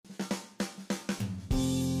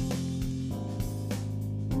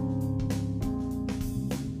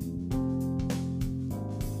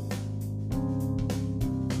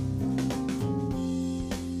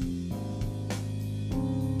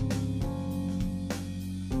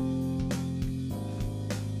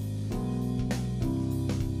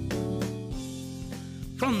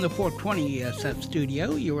From the 420 ESF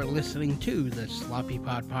studio, you are listening to the Sloppy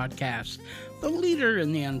Pod Podcast, the leader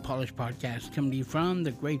in the unpolished podcast, coming to you from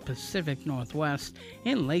the great Pacific Northwest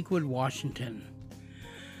in Lakewood, Washington.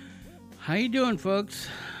 How you doing, folks?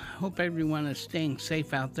 Hope everyone is staying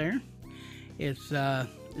safe out there. It's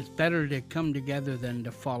better to come together than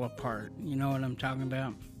to fall apart. You know what I'm talking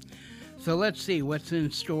about? So let's see what's in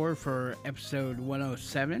store for episode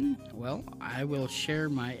 107. Well, I will share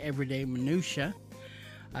my everyday minutia.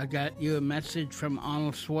 I got you a message from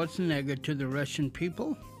Arnold Schwarzenegger to the Russian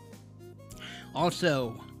people.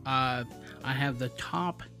 Also, I have the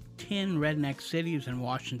top 10 redneck cities in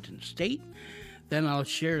Washington State. Then I'll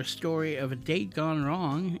share a story of a date gone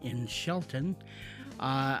wrong in Shelton.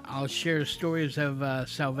 I'll share stories of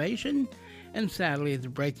salvation. And sadly, the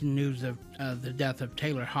breaking news of the death of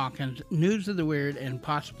Taylor Hawkins, news of the weird, and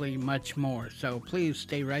possibly much more. So please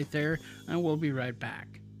stay right there, and we'll be right back.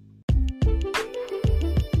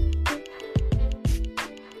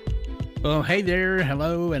 Well, hey there,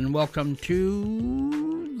 hello, and welcome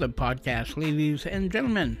to the podcast, ladies and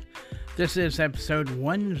gentlemen. This is episode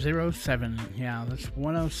 107. Yeah, that's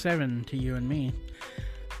 107 to you and me.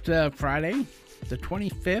 It's Friday, the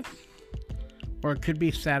 25th. Or it could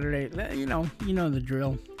be Saturday. You know the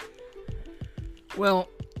drill. Well,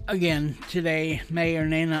 again, today may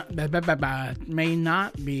not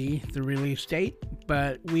be the release date,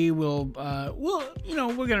 but we will.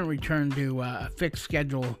 We're going to return to a fixed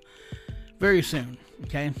schedule very soon.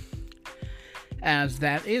 Okay, as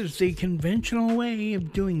that is the conventional way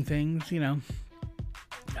of doing things.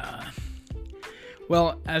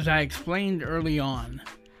 Well, as I explained early on,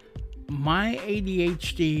 my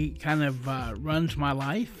ADHD kind of runs my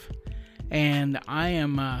life, and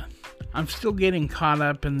I'm still getting caught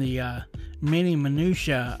up in the mini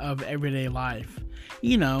minutia of everyday life.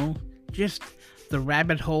 Just the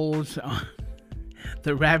rabbit holes,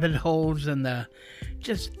 and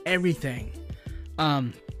just everything.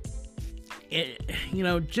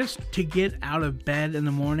 Just to get out of bed in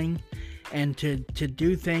the morning and to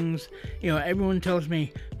do things. Everyone tells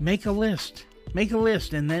me, make a list. Make a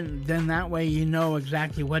list, and then that way you know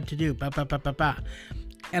exactly what to do.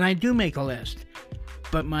 And I do make a list.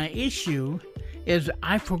 But my issue is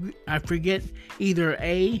I forget either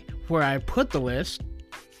A, where I put the list,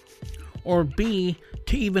 or B,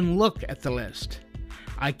 to even look at the list.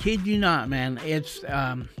 I kid you not, man. It's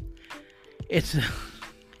I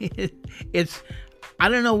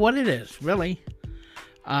don't know what it is, really.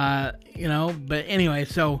 But anyway,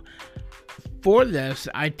 so for this,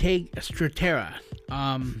 I take Strattera,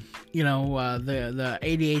 the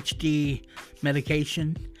ADHD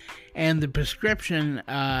medication, and the prescription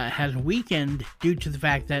has weakened due to the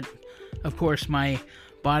fact that, of course, my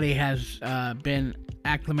body has been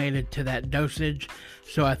acclimated to that dosage.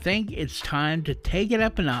 So I think it's time to take it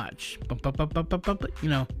up a notch. You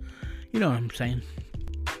know what I'm saying.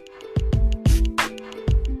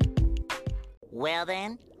 Well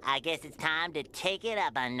then, I guess it's time to take it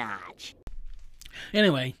up a notch.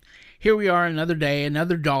 Anyway, here we are, another day,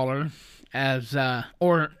 another dollar, as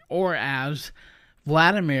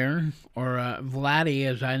Vladimir, or Vladdy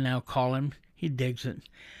as I now call him, he digs it.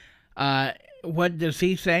 What does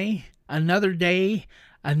he say? Another day,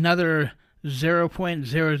 another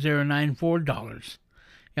 $0.0094.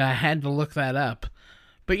 Yeah, I had to look that up.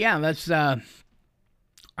 But yeah, that's that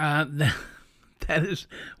is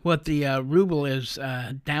what the ruble is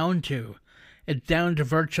down to. It's down to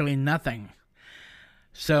virtually nothing.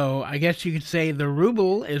 So I guess you could say the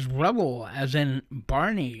ruble is rubble, as in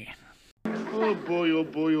Barney. Oh boy, oh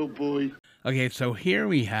boy, oh boy. Okay, so here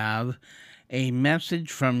we have a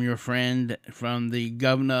message from your friend from the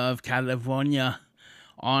governor of California,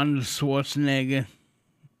 Arnold Schwarzenegger.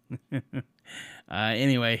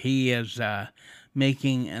 Anyway, he is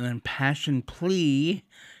making an impassioned plea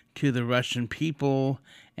to the Russian people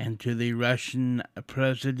and to the Russian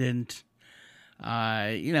president.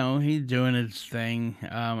 He's doing his thing.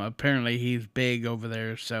 Apparently he's big over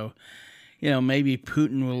there, so, maybe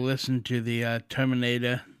Putin will listen to the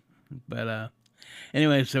Terminator. But,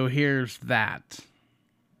 anyway, so here's that.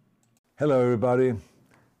 Hello, everybody,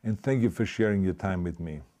 and thank you for sharing your time with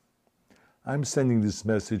me. I'm sending this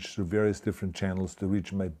message through various different channels to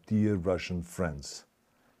reach my dear Russian friends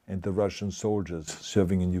and the Russian soldiers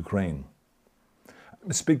serving in Ukraine.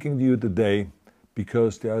 I'm speaking to you today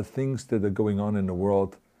because there are things that are going on in the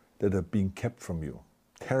world that are being kept from you.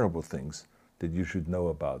 Terrible things that you should know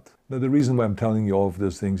about. Now, the reason why I'm telling you all of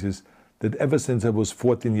those things is that ever since I was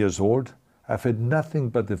 14 years old, I've had nothing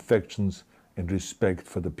but affections and respect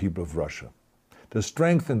for the people of Russia. The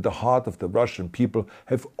strength and the heart of the Russian people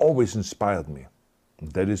have always inspired me.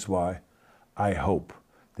 And that is why I hope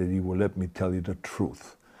that you will let me tell you the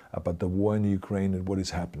truth about the war in Ukraine and what is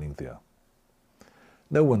happening there.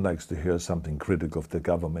 No one likes to hear something critical of the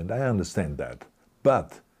government, I understand that.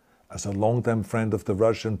 But as a longtime friend of the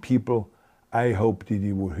Russian people, I hope that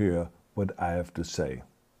you will hear what I have to say.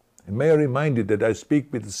 And may I remind you that I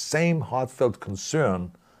speak with the same heartfelt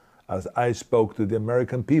concern as I spoke to the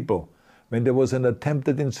American people when there was an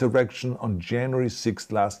attempted insurrection on January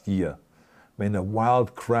 6th last year, when a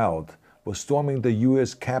wild crowd was storming the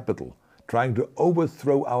US Capitol, trying to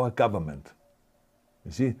overthrow our government.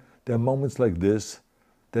 You see, there are moments like this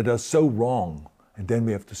that are so wrong, and then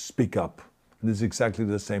we have to speak up. And it's exactly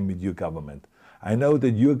the same with your government. I know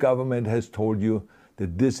that your government has told you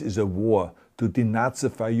that this is a war to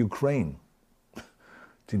denazify Ukraine.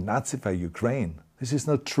 Denazify Ukraine? This is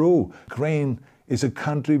not true. Ukraine is a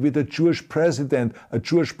country with a Jewish president,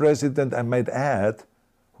 I might add,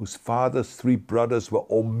 whose father's 3 brothers were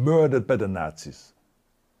all murdered by the Nazis.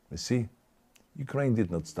 You see, Ukraine did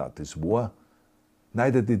not start this war.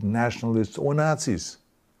 Neither did nationalists or Nazis.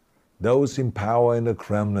 Those in power in the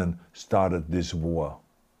Kremlin started this war.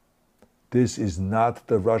 This is not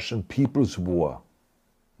the Russian people's war.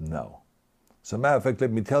 No. As a matter of fact,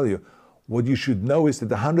 let me tell you, what you should know is that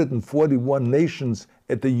 141 nations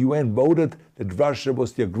at the UN voted that Russia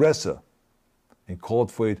was the aggressor and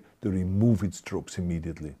called for it to remove its troops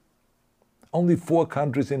immediately. Only 4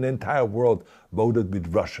 countries in the entire world voted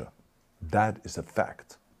with Russia. That is a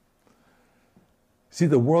fact. See,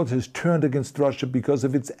 the world has turned against Russia because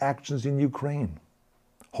of its actions in Ukraine.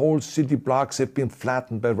 Whole city blocks have been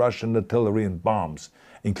flattened by Russian artillery and bombs,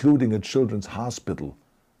 including a children's hospital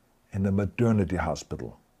and a maternity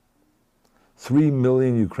hospital. 3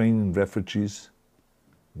 million Ukrainian refugees,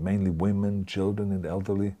 mainly women, children, and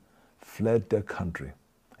elderly, fled their country,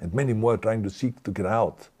 and many more are trying to seek to get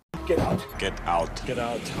out. Get out. Get out. Get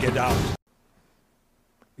out. Get out.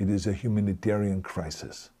 It is a humanitarian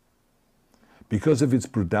crisis. Because of its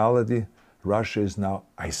brutality, Russia is now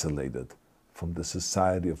isolated from the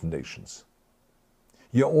Society of Nations.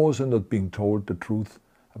 You're also not being told the truth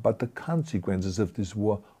about the consequences of this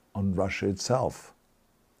war on Russia itself.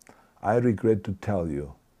 I regret to tell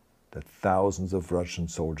you that thousands of Russian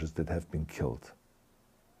soldiers that have been killed.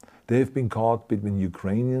 They have been caught between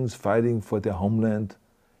Ukrainians fighting for their homeland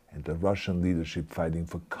and the Russian leadership fighting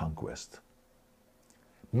for conquest.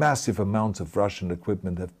 Massive amounts of Russian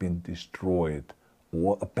equipment have been destroyed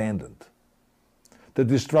or abandoned. The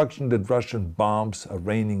destruction that Russian bombs are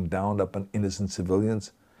raining down upon innocent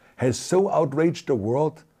civilians has so outraged the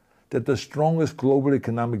world that the strongest global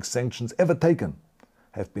economic sanctions ever taken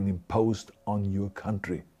have been imposed on your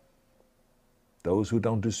country. Those who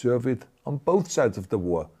don't deserve it on both sides of the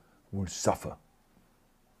war will suffer.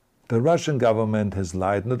 The Russian government has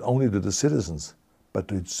lied not only to the citizens, but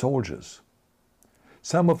to its soldiers.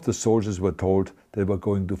 Some of the soldiers were told they were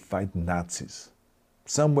going to fight Nazis.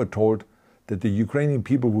 Some were told that the Ukrainian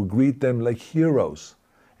people would greet them like heroes,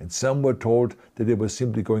 and some were told that they were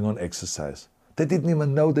simply going on exercise. They didn't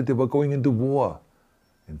even know that they were going into war.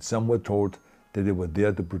 And some were told that they were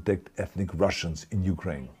there to protect ethnic Russians in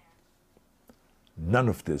Ukraine. None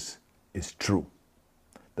of this is true.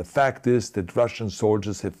 The fact is that Russian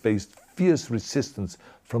soldiers have faced fierce resistance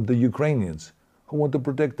from the Ukrainians who want to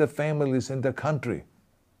protect their families and their country.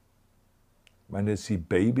 When I see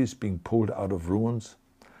babies being pulled out of ruins,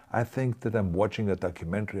 I think that I'm watching a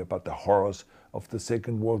documentary about the horrors of the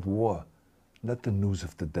Second World War, not the news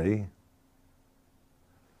of the day.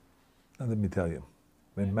 Now let me tell you,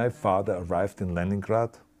 when my father arrived in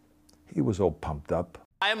Leningrad, he was all pumped up.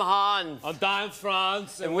 I'm Hans. And I'm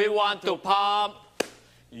Franz. And we want to pump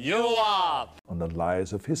you up. On the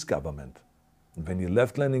lies of his government. And when he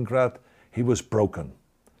left Leningrad, he was broken,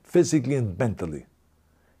 physically and mentally.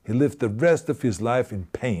 He lived the rest of his life in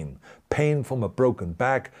pain. Pain from a broken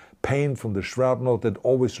back, pain from the shrapnel that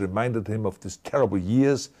always reminded him of these terrible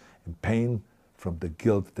years, and pain from the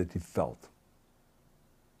guilt that he felt.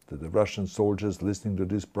 To the Russian soldiers listening to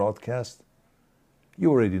this broadcast, you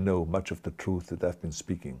already know much of the truth that I've been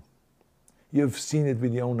speaking. You have seen it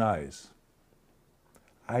with your own eyes.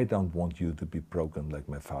 I don't want you to be broken like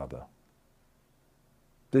my father.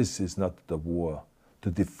 This is not the war to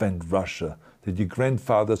defend Russia that your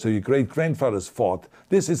grandfathers or your great-grandfathers fought.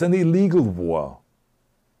 This is an illegal war.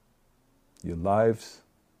 Your lives,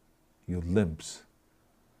 your limbs,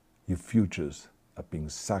 your futures are being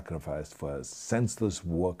sacrificed for a senseless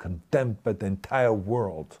war condemned by the entire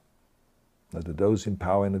world. Now, to those in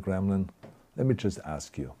power in the Kremlin, let me just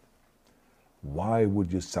ask you, why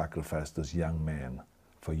would you sacrifice those young men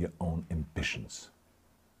for your own ambitions?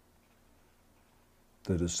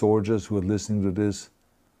 To the soldiers who are listening to this,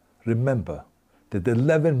 remember that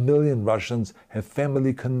 11 million Russians have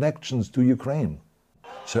family connections to Ukraine.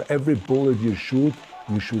 So every bullet you shoot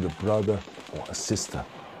a brother or a sister.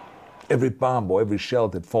 Every bomb or every shell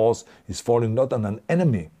that falls is falling not on an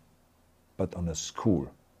enemy, but on a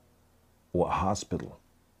school, or a hospital,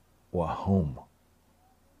 or a home.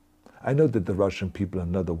 I know that the Russian people are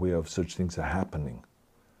not aware of such things are happening.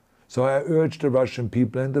 So I urge the Russian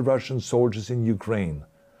people and the Russian soldiers in Ukraine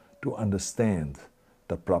to understand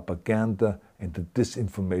the propaganda and the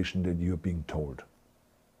disinformation that you are being told.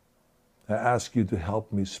 I ask you to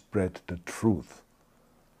help me spread the truth.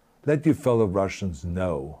 Let your fellow Russians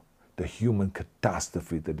know the human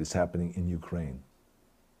catastrophe that is happening in Ukraine.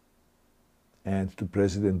 And to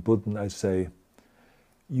President Putin I say,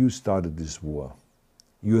 you started this war.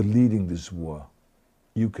 You are leading this war.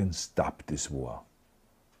 You can stop this war.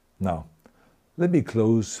 Now, let me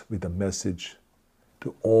close with a message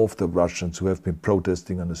to all of the Russians who have been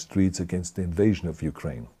protesting on the streets against the invasion of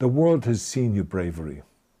Ukraine. The world has seen your bravery.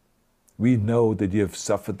 We know that you have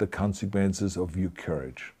suffered the consequences of your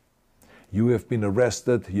courage. You have been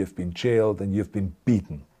arrested, you have been jailed, and you have been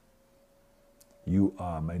beaten. You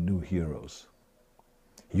are my new heroes.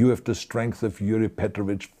 You have the strength of Yuri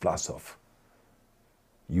Petrovich Vlasov.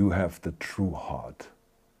 You have the true heart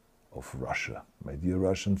of Russia. My dear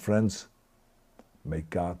Russian friends, may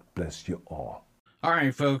God bless you all. All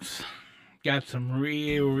right, folks, got some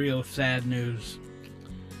real sad news.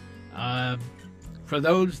 For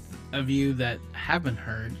those of you that haven't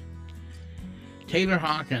heard, Taylor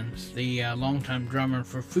Hawkins, the longtime drummer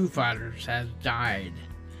for Foo Fighters, has died.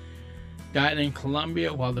 Died in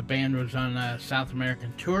Colombia while the band was on a South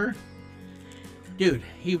American tour. Dude,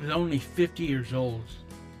 he was only 50 years old.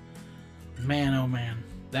 Man, oh man,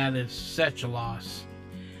 that is such a loss.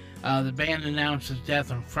 The band announced his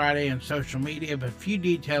death on Friday on social media, but few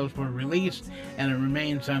details were released, and it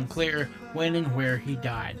remains unclear when and where he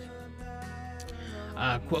died.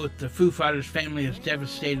 Quote, the Foo Fighters family is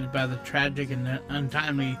devastated by the tragic and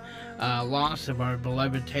untimely loss of our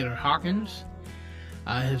beloved Taylor Hawkins.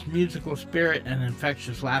 His musical spirit and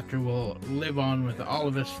infectious laughter will live on with all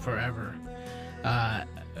of us forever.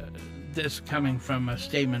 This coming from a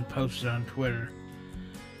statement posted on Twitter.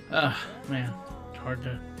 Man, it's hard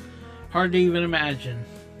to even imagine.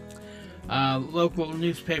 Local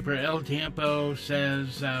newspaper El Tiempo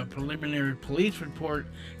says preliminary police report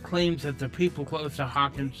claims that the people close to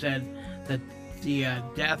Hawkins said that the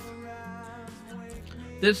death,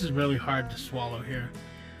 this is really hard to swallow here,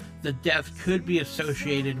 the death could be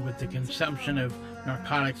associated with the consumption of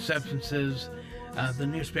narcotic substances. The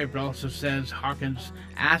newspaper also says Hawkins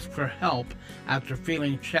asked for help after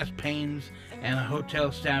feeling chest pains, and a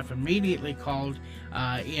hotel staff immediately called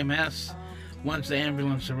EMS. Once the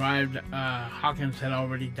ambulance arrived, Hawkins had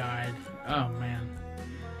already died. Oh man.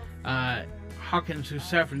 Hawkins, who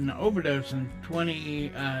suffered an overdose in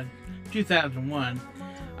 2001,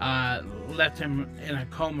 left him in a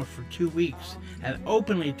coma for 2 weeks, had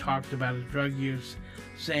openly talked about his drug use,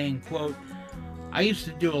 saying, quote, I used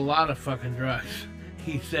to do a lot of fucking drugs,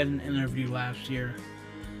 he said in an interview last year.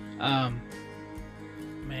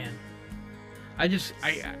 Man.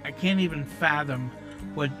 I can't even fathom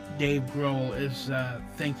what Dave Grohl is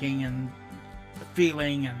thinking and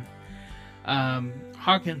feeling. And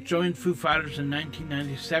Hawkins joined Foo Fighters in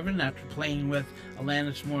 1997 after playing with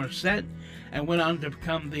Alanis Morissette, and went on to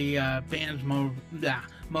become the band's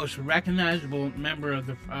most recognizable member of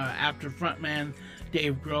the after frontman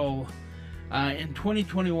Dave Grohl. In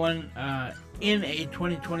 2021, in a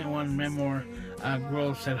 2021 memoir,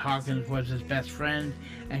 Grohl said Hawkins was his best friend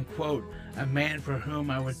and, quote, a man for whom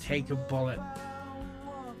I would take a bullet.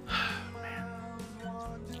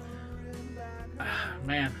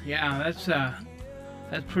 Man, yeah,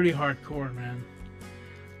 that's pretty hardcore, man.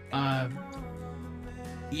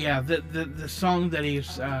 Yeah, the song that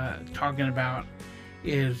he's talking about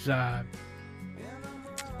is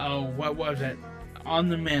what was it? On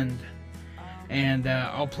the Mend, and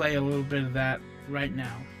I'll play a little bit of that right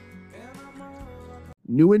now.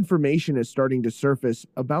 New information is starting to surface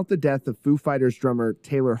about the death of Foo Fighters drummer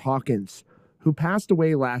Taylor Hawkins, who passed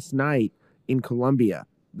away last night in Colombia.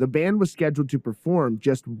 The band was scheduled to perform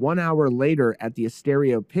just 1 hour later at the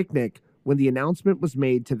Asterio picnic when the announcement was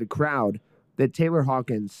made to the crowd that Taylor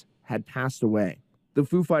Hawkins had passed away. The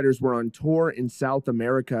Foo Fighters were on tour in South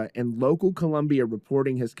America, and local Colombia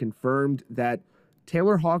reporting has confirmed that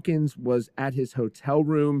Taylor Hawkins was at his hotel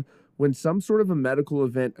room when some sort of a medical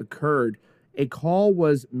event occurred. A call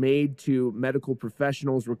was made to medical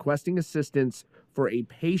professionals requesting assistance for a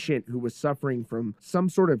patient who was suffering from some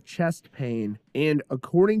sort of chest pain. And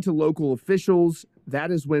according to local officials,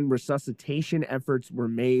 that is when resuscitation efforts were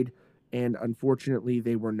made and unfortunately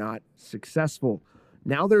they were not successful.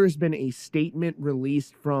 Now there has been a statement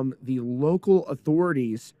released from the local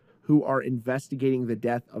authorities who are investigating the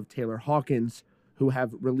death of Taylor Hawkins, who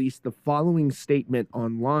have released the following statement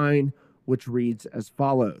online, which reads as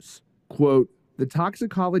follows, quote, "The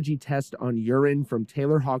toxicology test on urine from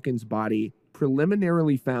Taylor Hawkins' body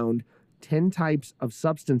preliminarily found 10 types of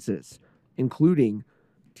substances, including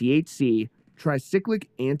THC, tricyclic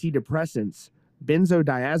antidepressants,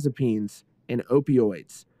 benzodiazepines, and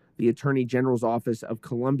opioids," the Attorney General's Office of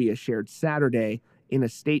Colombia shared Saturday in a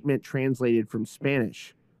statement translated from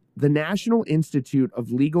Spanish. The National Institute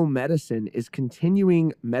of Legal Medicine is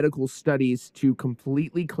continuing medical studies to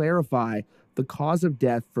completely clarify the cause of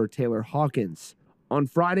death for Taylor Hawkins. On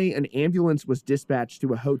Friday, an ambulance was dispatched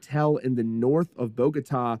to a hotel in the north of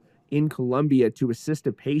Bogota in Colombia to assist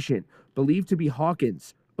a patient believed to be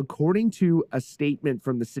Hawkins, according to a statement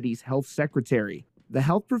from the city's health secretary. The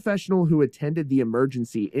health professional who attended the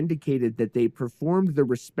emergency indicated that they performed the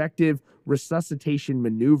respective resuscitation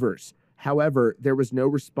maneuvers. However, there was no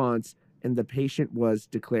response and the patient was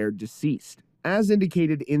declared deceased. As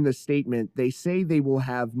indicated in the statement, they say they will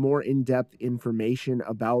have more in-depth information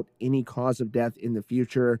about any cause of death in the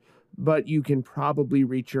future, but you can probably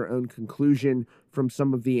reach your own conclusion from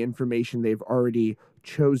some of the information they've already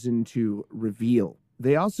chosen to reveal.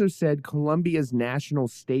 They also said Colombia's National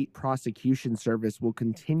State Prosecution Service will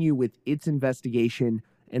continue with its investigation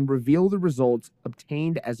and reveal the results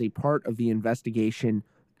obtained as a part of the investigation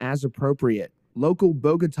as appropriate. Local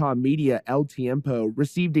Bogota media El Tiempo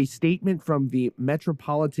received a statement from the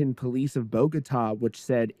Metropolitan Police of Bogota, which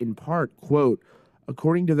said, in part, quote,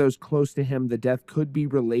 "According to those close to him, the death could be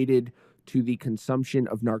related to the consumption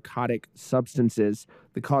of narcotic substances.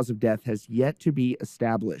 The cause of death has yet to be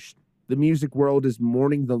established." The music world is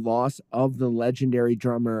mourning the loss of the legendary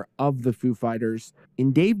drummer of the Foo Fighters.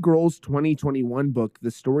 In Dave Grohl's 2021 book,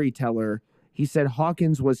 The Storyteller, he said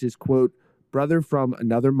Hawkins was his, quote, "brother from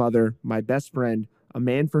another mother, my best friend, a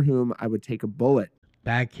man for whom I would take a bullet."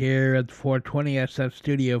 Back here at the 420 SF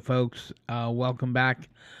studio, folks. Welcome back.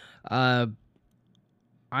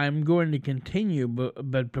 I'm going to continue,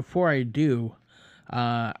 but before I do,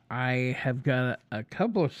 I have got a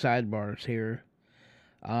couple of sidebars here.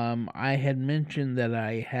 I had mentioned that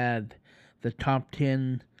I had the top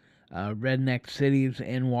 10 redneck cities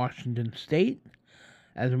in Washington State.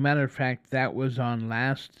 As a matter of fact, that was on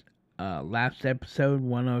last episode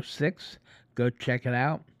 106. Go check it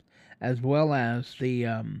out, as well as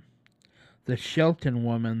the Shelton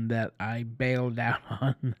woman that I bailed out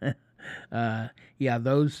on. Yeah,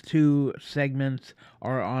 those two segments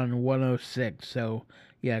are on 106. So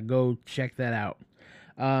yeah, go check that out.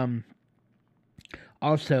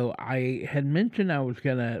 Also, I had mentioned I was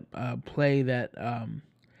gonna play that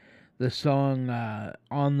the song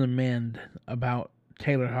 "On the Mend" about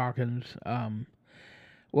Taylor Hawkins.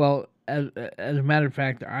 Well, as a matter of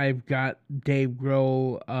fact, I've got Dave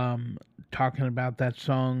Grohl talking about that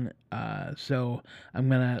song, so I'm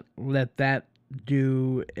going to let that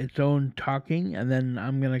do its own talking, and then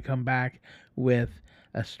I'm going to come back with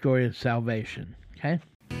a story of salvation, okay?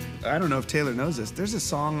 I don't know if Taylor knows this. There's a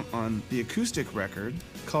song on the acoustic record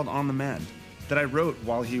called On the Mend that I wrote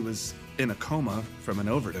while he was in a coma from an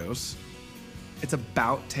overdose. It's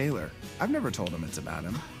about Taylor. I've never told him it's about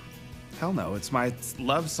him. Hell no, it's my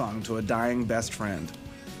love song to a dying best friend.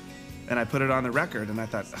 And I put it on the record and I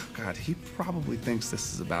thought, oh God, he probably thinks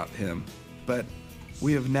this is about him. But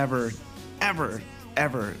we have never, ever,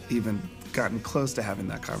 ever even gotten close to having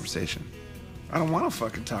that conversation. I don't want to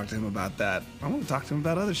fucking talk to him about that. I want to talk to him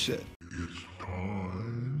about other shit. It's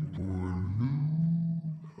time for news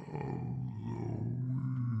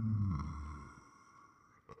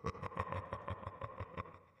of the week.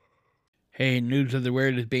 Hey, News of the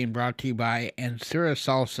Weird is being brought to you by Ansura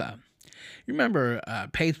Salsa. You remember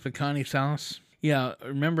Pace Picante sauce? Yeah,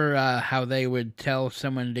 remember how they would tell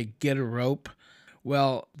someone to get a rope?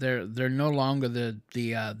 Well, they're no longer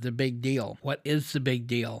the big deal. What is the big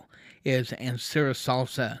deal is Ansura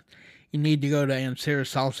Salsa. You need to go to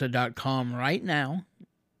ansurasalsa.com right now.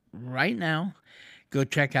 Right now. Go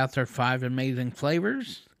check out their 5 amazing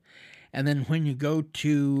flavors. And then when you go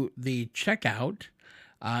to the checkout,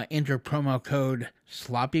 enter promo code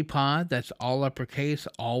SloppyPod, that's all uppercase,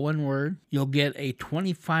 all one word. You'll get a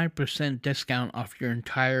 25% discount off your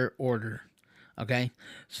entire order. Okay?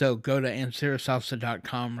 So go to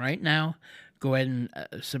ansurasalsa.com right now. Go ahead and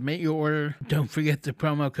submit your order. Don't forget the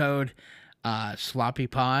promo code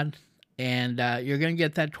SloppyPod. And you're going to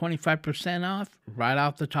get that 25% off right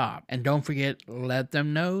off the top. And don't forget, let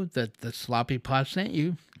them know that the Sloppy Pod sent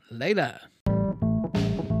you. Later.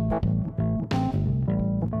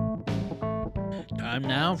 Time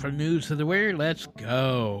now for News of the Weird. Let's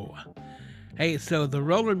go. Hey, so the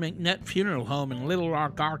Roller McNutt Funeral Home in Little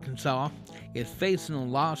Rock, Arkansas is facing a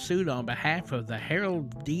lawsuit on behalf of the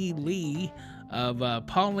Harold D. Lee of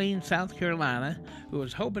Pauline, South Carolina, who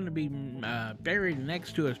was hoping to be buried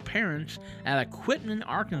next to his parents at a Quitman,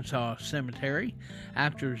 Arkansas cemetery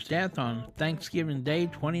after his death on Thanksgiving Day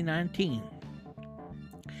 2019.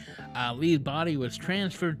 Lee's body was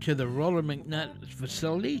transferred to the Roller McNutt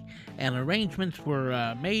facility, and arrangements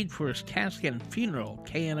were made for his casket and funeral,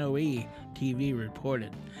 KNOE TV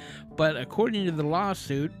reported. But according to the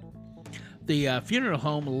lawsuit, the funeral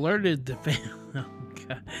home alerted the family. Oh,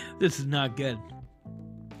 God, this is not good.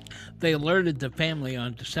 They alerted the family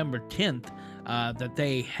on December 10th that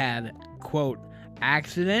they had, quote,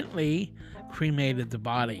 accidentally cremated the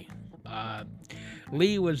body.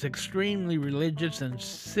 Lee was extremely religious and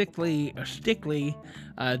stickly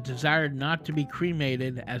desired not to be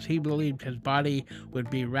cremated, as he believed his body would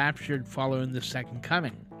be raptured following the second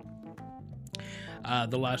coming.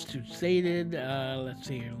 The lawsuit stated, let's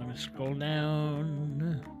see here, let me scroll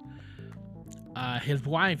down. His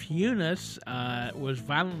wife, Eunice, was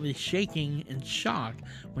violently shaking in shock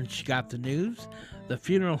when she got the news. The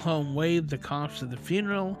funeral home waived the cost of the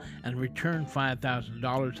funeral and returned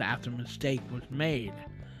 $5,000 after a mistake was made.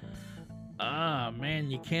 Oh, man,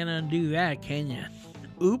 you can't undo that, can you?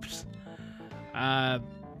 Oops.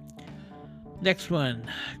 Next one.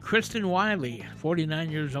 Kristen Wiley, 49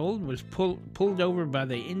 years old, was pulled over by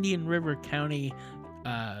the Indian River County,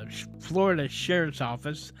 Florida Sheriff's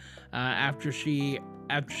Office after she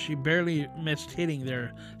barely missed hitting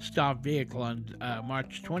their stopped vehicle on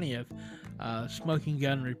March 20th. Smoking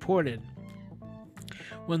gun reported.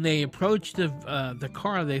 When they approached the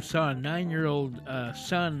car, they saw a 9-year-old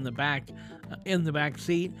son in the back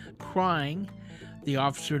seat crying. The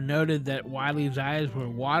officer noted that Wiley's eyes were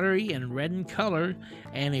watery and red in color,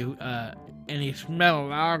 and he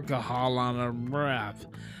smelled alcohol on her breath.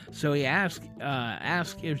 So he asked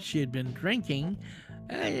if she had been drinking.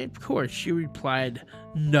 Of course, she replied,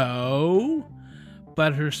 "No,"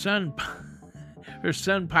 but her son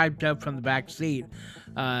piped up from the back seat,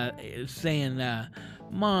 saying,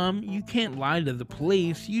 "Mom, you can't lie to the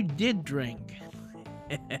police. You did drink."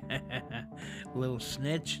 Little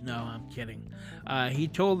snitch. No, I'm kidding. He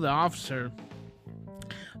told the officer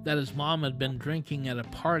that his mom had been drinking at a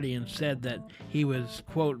party and said that he was,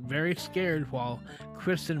 quote, very scared while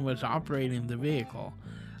Kristen was operating the vehicle.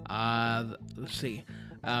 Let's see.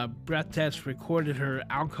 Breath tests recorded her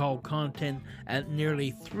alcohol content at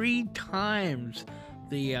nearly 3 times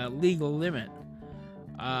the legal limit.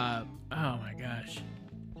 Oh my gosh.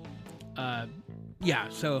 Yeah,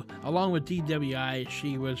 so along with DWI,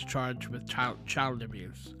 she was charged with child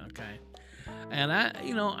abuse. Okay. And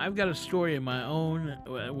I've got a story of my own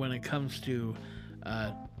when it comes to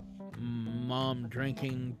mom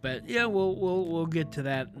drinking, but yeah, we'll get to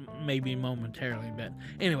that maybe momentarily. But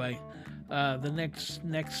anyway, the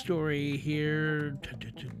next story here.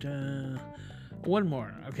 One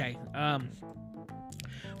more. Okay.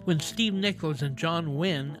 When Steve Nichols and John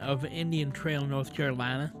Wynn of Indian Trail, North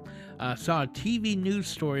Carolina, saw a TV news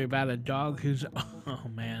story about a dog whose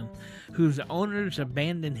owners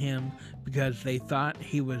abandoned him because they thought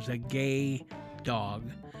he was a gay dog.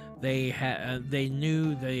 They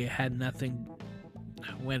knew they had nothing.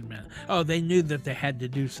 Wait a minute. Oh, they knew that they had to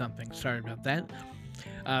do something. Sorry about that.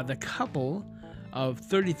 The couple of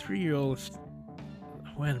 33-year-olds.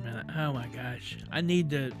 Wait a minute. Oh my gosh. I need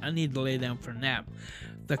to lay down for a nap.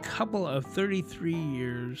 The couple of 33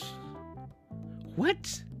 years.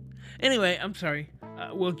 What? Anyway, I'm sorry.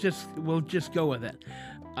 We'll just go with it.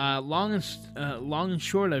 Long and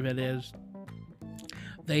short of it is,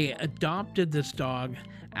 they adopted this dog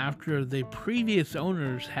after the previous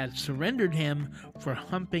owners had surrendered him for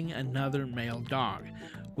humping another male dog,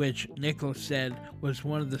 which Nichols said was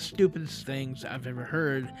one of the stupidest things I've ever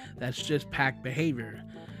heard. That's just pack behavior.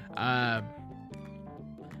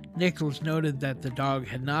 Nichols noted that the dog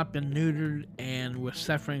had not been neutered and was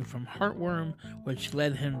suffering from heartworm, which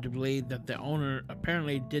led him to believe that the owner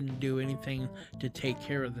apparently didn't do anything to take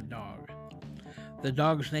care of the dog. The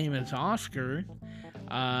dog's name is Oscar.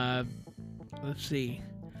 Let's see.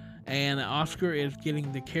 And Oscar is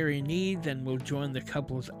getting the care he needs and will join the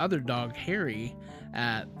couple's other dog, Harry,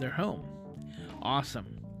 at their home.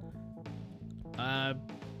 Awesome.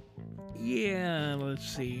 Yeah, let's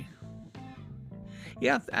see.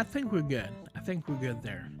 Yeah, I think we're good. I think we're good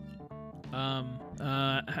there. I'm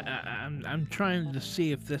trying to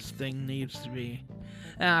see if this thing needs to be.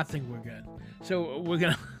 I think we're good. So we're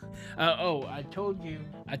gonna. I told you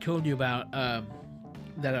about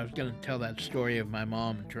that I was gonna tell that story of my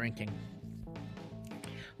mom drinking.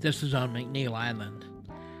 This is on McNeil Island.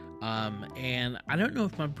 And I don't know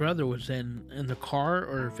if my brother was in the car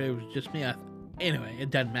or if it was just me. Anyway, it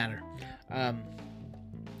doesn't matter.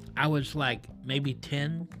 I was like maybe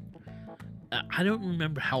 10. I don't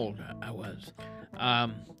remember how old I was.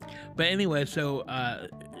 But anyway, so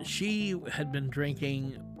she had been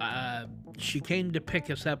drinking. She came to pick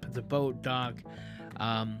us up at the boat dock.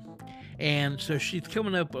 And so she's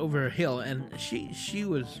coming up over a hill, and she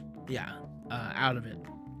was, out of it.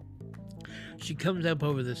 She comes up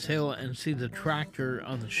over this hill and sees a tractor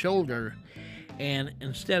on the shoulder, and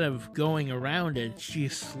instead of going around it, she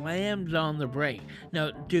slams on the brake.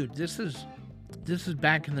 Now, dude, this is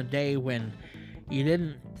back in the day when you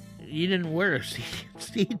didn't wear a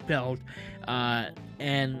seat belt,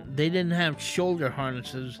 and they didn't have shoulder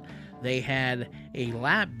harnesses. They had a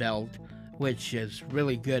lap belt, which is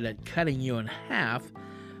really good at cutting you in half.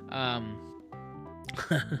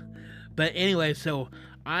 But anyway, so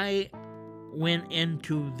I went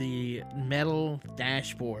into the metal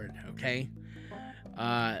dashboard, okay?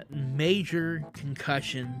 Major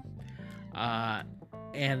concussion,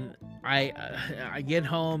 and I get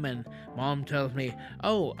home and Mom tells me,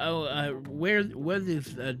 wear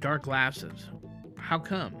these dark glasses. How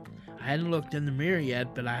come? I hadn't looked in the mirror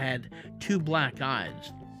yet, but I had 2 black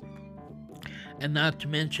eyes. And not to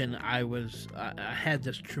mention, I had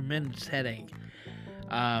this tremendous headache.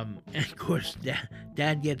 And of course,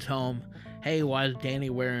 Dad gets home. Hey, why is Danny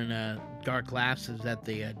wearing dark glasses at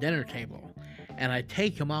the dinner table? And I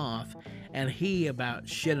take him off, and he about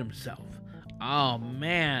shit himself. Oh,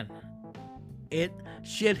 man.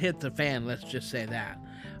 Shit hit the fan, let's just say that.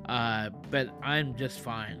 But I'm just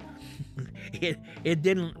fine. It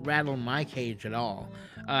didn't rattle my cage at all.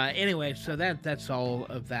 Anyway, so that's all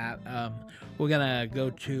of that. We're gonna go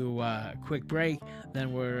to a quick break,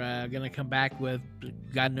 then we're gonna come back with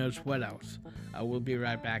God knows what else. We'll be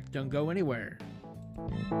right back. Don't go anywhere.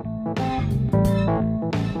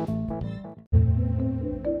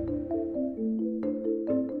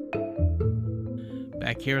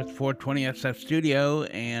 Back here at the 420 SF studio,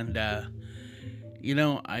 and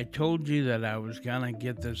I told you that I was gonna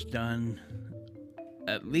get this done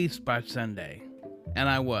at least by Sunday, and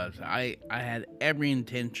I was. I had every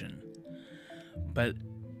intention, but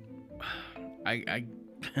I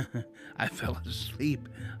I fell asleep.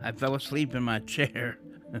 I fell asleep in my chair.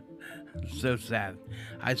 So sad.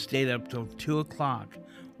 I stayed up till 2 o'clock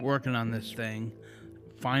working on this thing,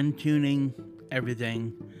 fine-tuning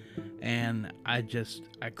everything, and I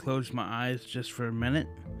closed my eyes just for a minute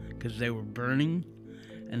because they were burning,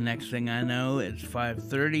 and next thing I know, it's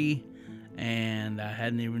 5:30, and I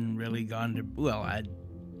hadn't even really gone to, I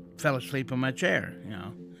fell asleep in my chair,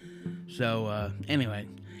 So, anyway,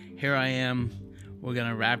 here I am. We're going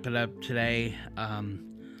to wrap it up today.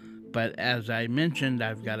 But as I mentioned, I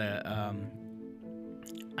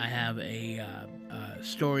have a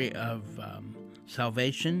story of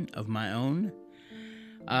salvation of my own.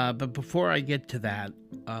 But before I get to that,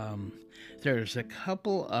 there's a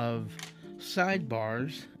couple of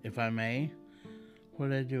sidebars, if I may. What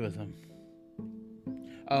did I do with them?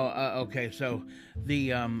 Okay. So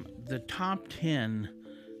the top 10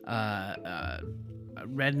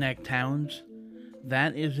 redneck towns,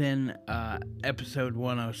 that is in episode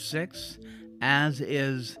 106, as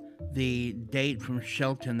is the date from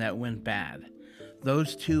Shelton that went bad.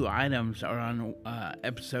 Those 2 items are on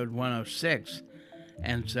episode 106,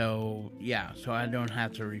 and so I don't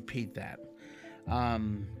have to repeat that.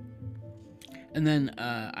 And then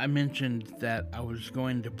I mentioned that I was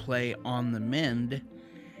going to play On the Mend,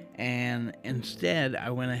 and instead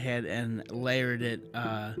I went ahead and layered it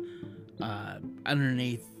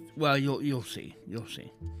underneath. Well, you'll see.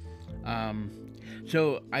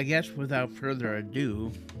 So I guess without further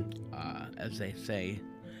ado, as they say,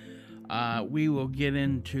 we will get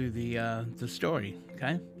into the story,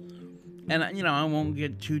 okay? And I won't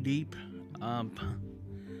get too deep,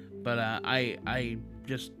 but I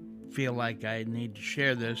just feel like I need to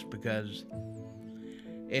share this because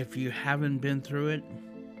if you haven't been through it,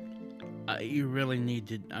 you really need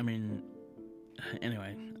to.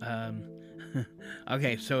 Anyway.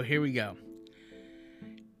 Okay, so here we go.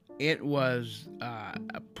 It was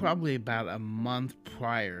probably about a month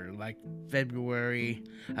prior, like February.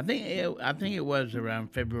 I think it was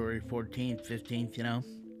around February 14th, 15th.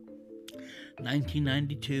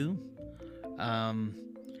 1992.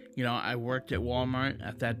 I worked at Walmart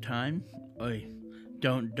at that time. Oy,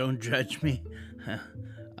 don't judge me.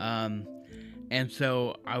 And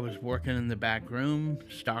so I was working in the back room,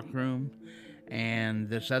 stock room. And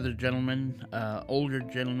this other gentleman, older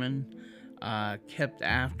gentleman, kept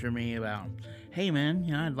after me about, hey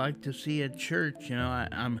man, I'd like to see a church.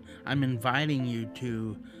 I'm inviting you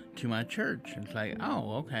to my church. It's like,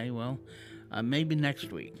 oh, okay, well, maybe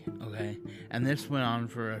next week, okay. And this went on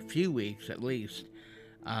for a few weeks at least,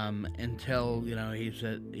 until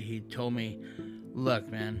he told me, look,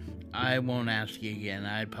 man, I won't ask you again.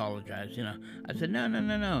 I apologize. I said,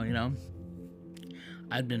 no.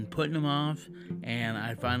 I'd been putting him off, and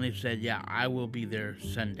I finally said, yeah, I will be there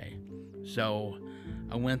Sunday. So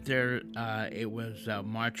I went there. It was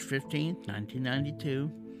March 15th,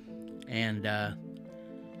 1992. And,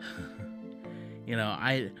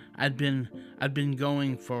 I'd been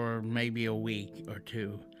going for maybe a week or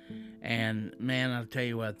two. And man, I'll tell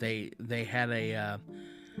you what, they had a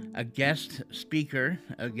guest speaker,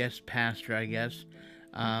 a guest pastor, I guess.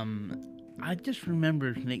 I just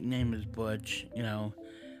remember his nickname is Butch. I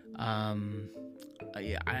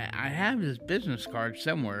have his business card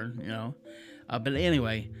somewhere. But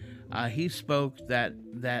anyway, he spoke that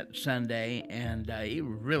Sunday, and he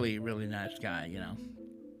was really, really nice guy.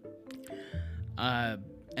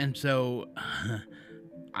 And so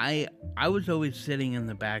I was always sitting in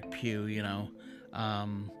the back pew,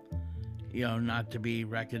 not to be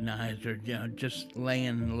recognized, or just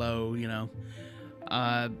laying low,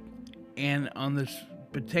 and on this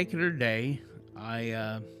particular day,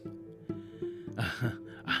 I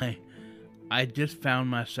just found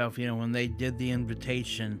myself, when they did the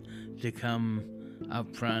invitation to come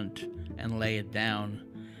up front and lay it down,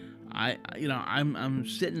 I'm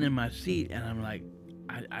sitting in my seat, and I'm like,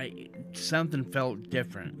 I something felt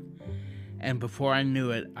different. And before I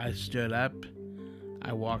knew it, I stood up.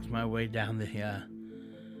 I walked my way down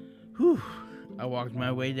I walked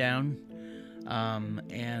my way down,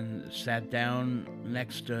 and sat down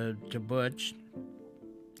next to Butch.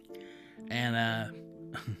 And,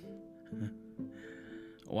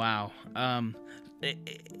 wow.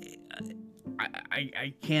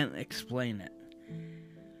 I can't explain it.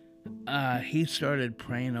 He started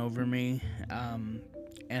praying over me,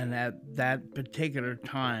 and at that particular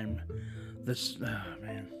time, the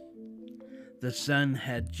sun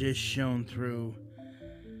had just shone through.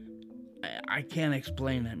 I can't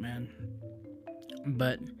explain it, man.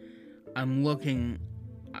 But I'm looking,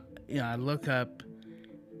 I looked up,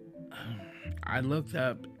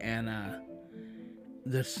 and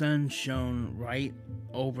the sun shone right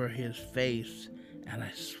over his face, and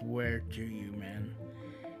I swear to you, man,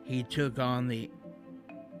 he took on the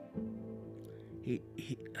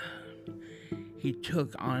he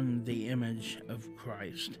took on the image of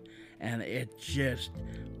Christ, and it just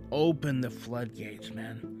opened the floodgates,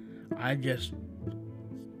 man. I just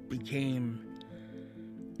became,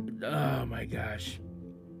 oh my gosh.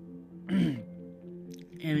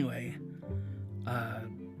 Anyway,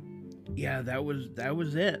 yeah, that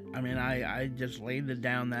was it. I mean, I just laid it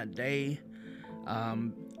down that day,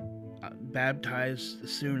 baptized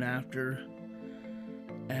soon after,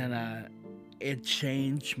 and it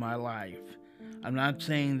changed my life. I'm not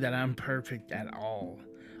saying that I'm perfect at all.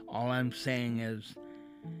 All I'm saying is,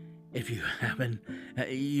 if you haven't,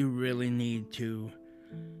 you really need to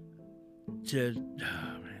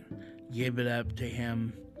give it up to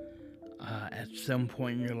Him at some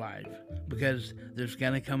point in your life, because there's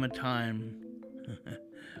gonna come a time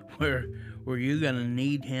where you're gonna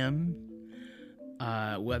need Him,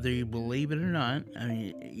 whether you believe it or not. I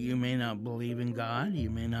mean, you may not believe in God, you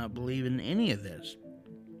may not believe in any of this,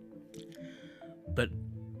 but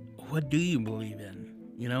what do you believe in?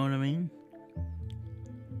 You know what I mean?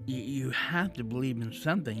 You have to believe in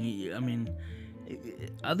something. I mean,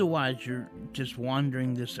 otherwise you're just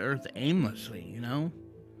wandering this earth aimlessly,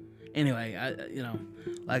 Anyway,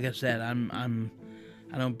 like I said, I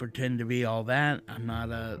don't pretend to be all that. I'm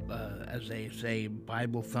not as they say,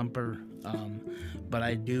 Bible thumper, but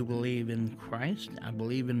I do believe in Christ. I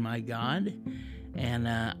believe in my God, and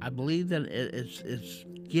I believe that it's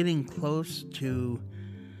getting close to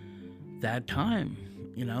that time,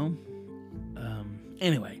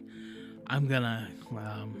 Anyway, I'm gonna,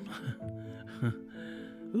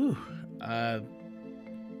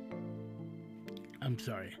 I'm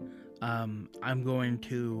sorry. I'm going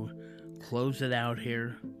to close it out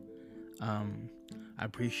here. I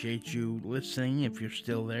appreciate you listening if you're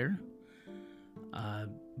still there.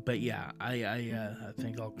 But yeah, I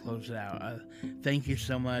think I'll close it out. Thank you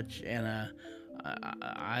so much, and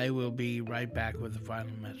I will be right back with the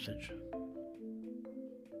final message.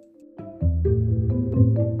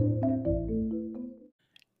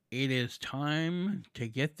 It is time to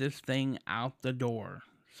get this thing out the door,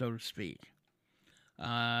 so to speak.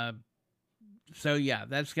 So yeah,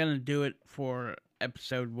 that's going to do it for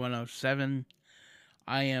episode 107.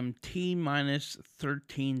 I am T minus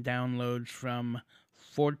 13 downloads from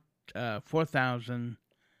 4,000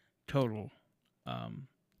 total.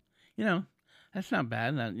 You know, that's not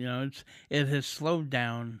bad. You know, it has slowed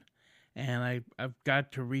down, and I've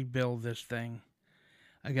got to rebuild this thing.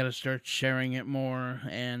 I got to start sharing it more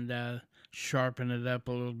and sharpen it up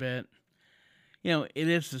a little bit. You know, it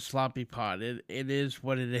is the sloppy pod. It is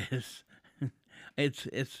what it is.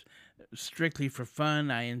 It's strictly for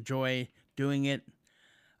fun. I enjoy doing it.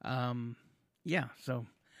 Yeah,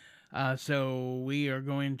 so we are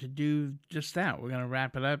going to do just that. We're going to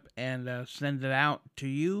wrap it up and send it out to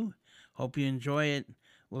you. Hope you enjoy it.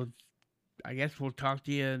 I guess we'll talk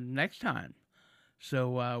to you next time.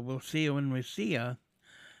 So we'll see you when we see you.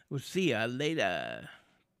 We'll see you later.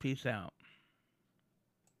 Peace out.